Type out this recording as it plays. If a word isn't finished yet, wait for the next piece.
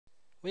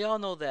We all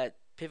know that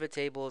pivot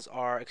tables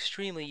are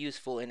extremely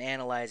useful in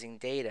analyzing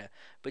data,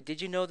 but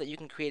did you know that you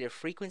can create a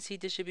frequency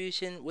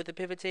distribution with a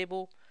pivot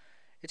table?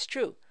 It's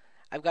true.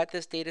 I've got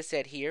this data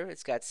set here.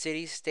 It's got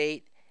city,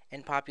 state,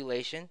 and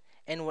population.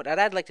 And what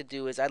I'd like to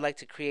do is I'd like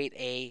to create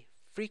a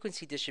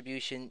frequency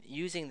distribution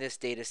using this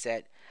data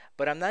set,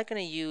 but I'm not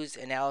going to use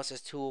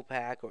analysis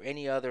toolpack or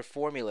any other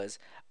formulas.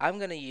 I'm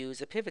going to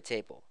use a pivot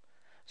table.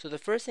 So the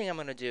first thing I'm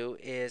going to do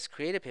is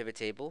create a pivot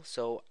table.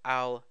 So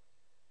I'll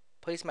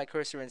place my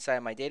cursor inside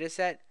my data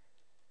set,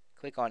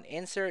 click on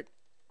Insert,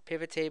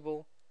 Pivot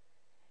Table.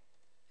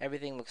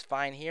 Everything looks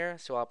fine here,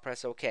 so I'll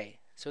press OK.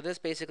 So this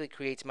basically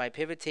creates my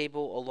pivot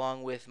table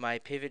along with my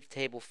pivot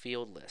table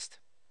field list.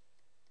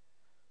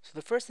 So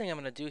the first thing I'm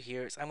going to do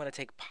here is I'm going to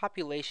take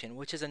population,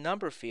 which is a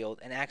number field,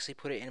 and actually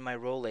put it in my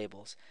row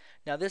labels.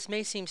 Now this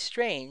may seem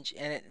strange,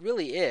 and it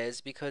really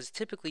is, because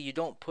typically you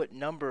don't put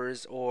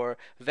numbers or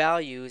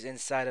values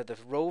inside of the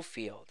row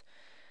field.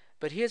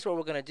 But here's what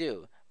we're going to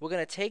do. We're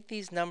going to take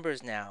these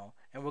numbers now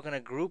and we're going to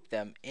group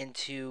them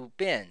into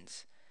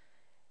bins.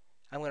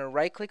 I'm going to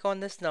right click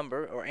on this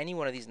number or any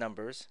one of these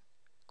numbers,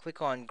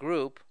 click on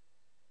group,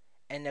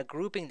 and a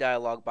grouping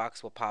dialog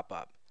box will pop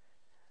up.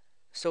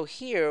 So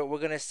here we're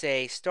going to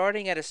say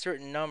starting at a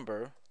certain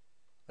number,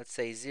 let's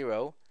say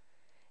 0,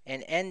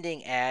 and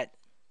ending at,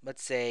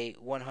 let's say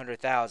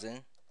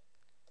 100,000.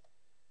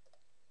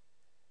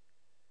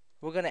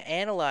 We're going to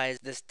analyze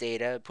this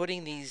data,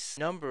 putting these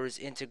numbers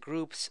into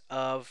groups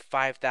of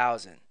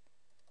 5,000.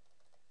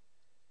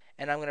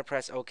 And I'm going to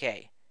press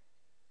OK.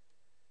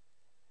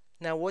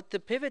 Now what the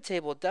pivot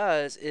table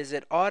does is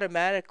it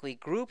automatically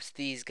groups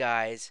these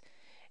guys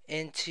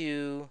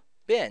into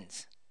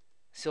bins.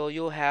 So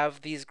you'll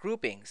have these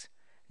groupings.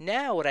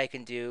 Now what I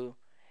can do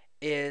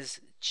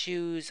is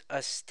choose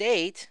a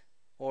state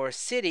or a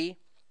city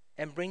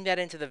and bring that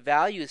into the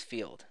values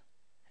field.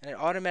 And it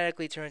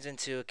automatically turns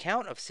into a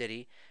count of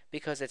city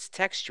because it's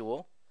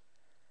textual.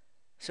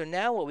 So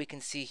now what we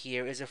can see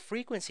here is a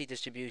frequency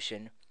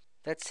distribution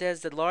that says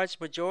the large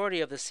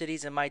majority of the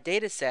cities in my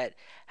data set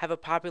have a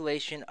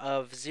population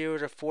of 0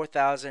 to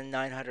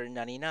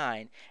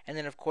 4,999. And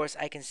then of course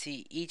I can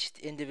see each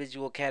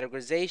individual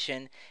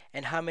categorization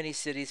and how many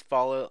cities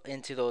fall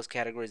into those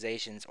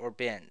categorizations or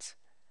bins.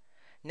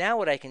 Now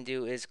what I can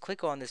do is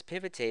click on this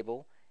pivot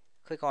table,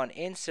 click on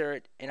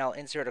Insert, and I'll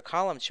insert a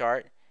column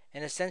chart,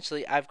 and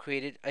essentially I've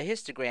created a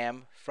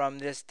histogram from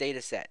this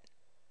data set.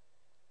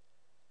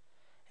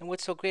 And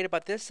what's so great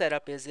about this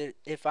setup is that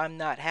if I'm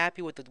not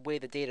happy with the way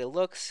the data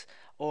looks,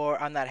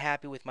 or I'm not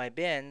happy with my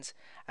bins,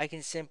 I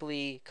can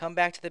simply come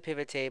back to the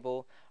pivot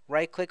table,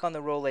 right click on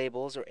the row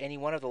labels or any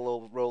one of the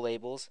row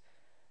labels,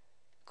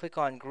 click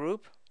on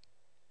group,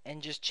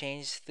 and just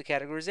change the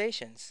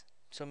categorizations.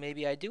 So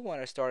maybe I do want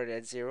to start it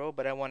at 0,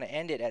 but I want to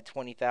end it at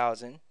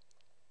 20,000,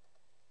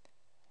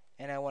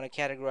 and I want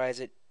to categorize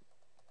it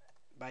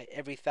by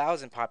every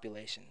 1,000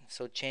 population,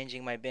 so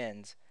changing my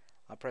bins.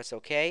 I'll press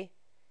OK,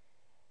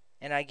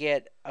 and I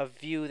get a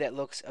view that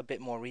looks a bit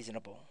more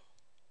reasonable.